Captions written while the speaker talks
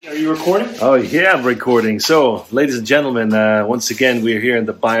Are you recording? Oh, yeah, I'm recording. So, ladies and gentlemen, once again, we're here in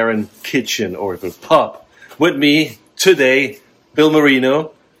the Byron Kitchen, or the pub. With me today, Bill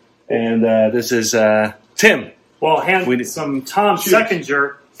Marino, and this is Tim. Well, some Tom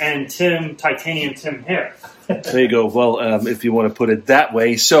Seckinger and Titanium Tim here. There you go. Well, if you want to put it that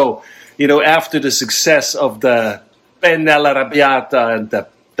way. So, after the success of the penne alla arrabbiata and the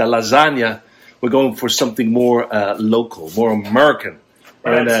lasagna, we're going for something more local, more American.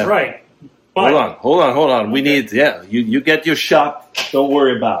 That's right. But, hold on. We need, you get your shot. Don't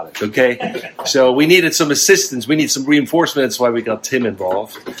worry about it, okay? So we needed some assistance. We need some reinforcement. That's why we got Tim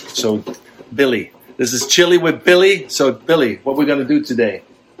involved. So, Billy, this is Chili with Billy. So, Billy, what we're going to do today?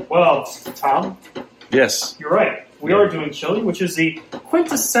 Well, Tom. Yes. You're right. We are doing chili, which is the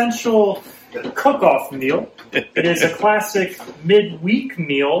quintessential cook-off meal. It is a classic midweek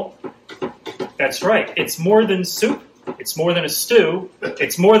meal. That's right. It's more than soup. It's more than a stew.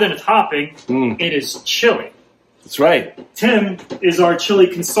 It's more than a topping. It is chili. That's right. Tim is our chili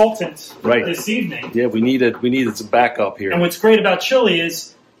consultant this evening. Yeah, we needed some backup here. And what's great about chili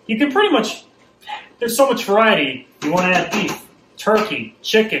is you can pretty much, there's so much variety. You want to add beef, turkey,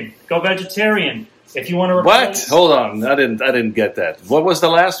 chicken, go vegetarian. If you want to replace... What? Hold on. I didn't get that. What was the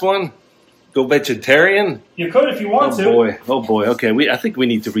last one? Go vegetarian? You could if you want to. Oh boy. Okay, I think we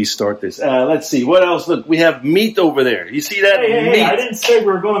need to restart this. Let's see. What else? Look, we have meat over there. You see that? Hey, I didn't say we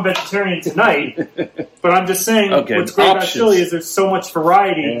were going vegetarian tonight, but I'm just saying what's great about chili is there's so much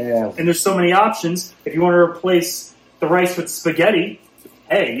variety and there's so many options. If you want to replace the rice with spaghetti,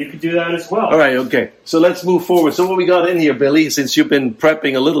 hey, you could do that as well. All right, okay. So let's move forward. So what we got in here, Billy, since you've been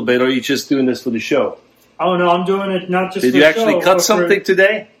prepping a little bit, or are you just doing this for the show? Oh, no, I'm doing it not just for the show. Did you actually cut something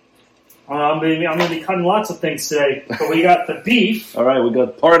today? I'm going to be cutting lots of things today. But we got the beef. All right, we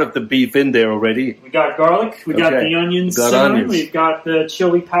got part of the beef in there already. We got garlic. We got the onions. We've got the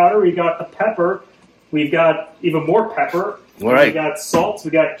chili powder. We got the pepper. We've got even more pepper. All right. We got salt.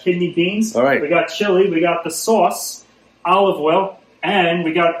 We got kidney beans. All right. We got chili. We got the sauce, olive oil, and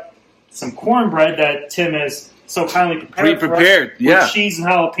we got some cornbread that Tim has so kindly prepared. Pre-prepared, with cheese and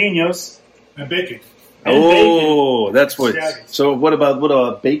jalapenos. And bacon. Oh, that's what. So what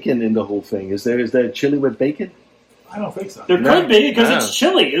about bacon in the whole thing? Is there chili with bacon? I don't think so. There could be because it's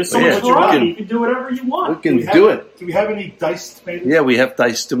chili. There's so much variety. You can do whatever you want. We can do it. Do we have any diced tomatoes? Yeah, we have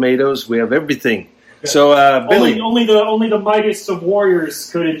diced tomatoes. We have everything. Okay. So Billy, only the mightiest of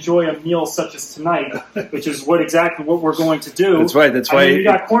warriors could enjoy a meal such as tonight, which is exactly what we're going to do. That's right. That's why you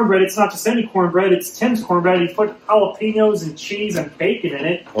got cornbread. It's not just any cornbread. It's Tim's cornbread. He put jalapenos and cheese and bacon in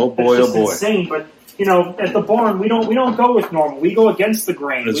it. Oh boy! It's just insane, but. At the barn, we don't go with normal. We go against the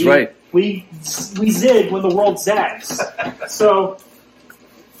grain. That's right. We zig when the world zags. So,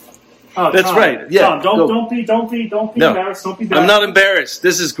 that's Tom, right. Yeah. Tom, don't be embarrassed. Don't be bad. I'm not embarrassed.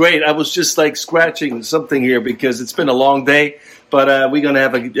 This is great. I was just scratching something here because it's been a long day. But we're gonna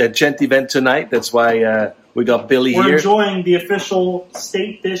have a gent event tonight. That's why we got Billy here. We're enjoying the official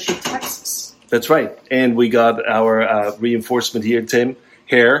state dish of Texas. That's right, and we got our reinforcement here, Tim.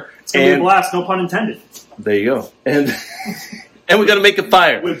 Here. It's going to be a blast, no pun intended. There you go. And we're going to make a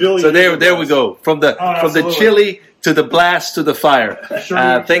fire. So there we go. From the chili to the blast to the fire.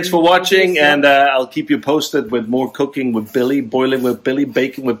 Thanks for watching, and I'll keep you posted with more cooking with Billy, boiling with Billy,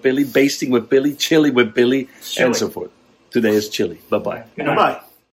 baking with Billy, basting with Billy, chili with Billy, and so forth. Today is chili. Bye-bye. Goodbye.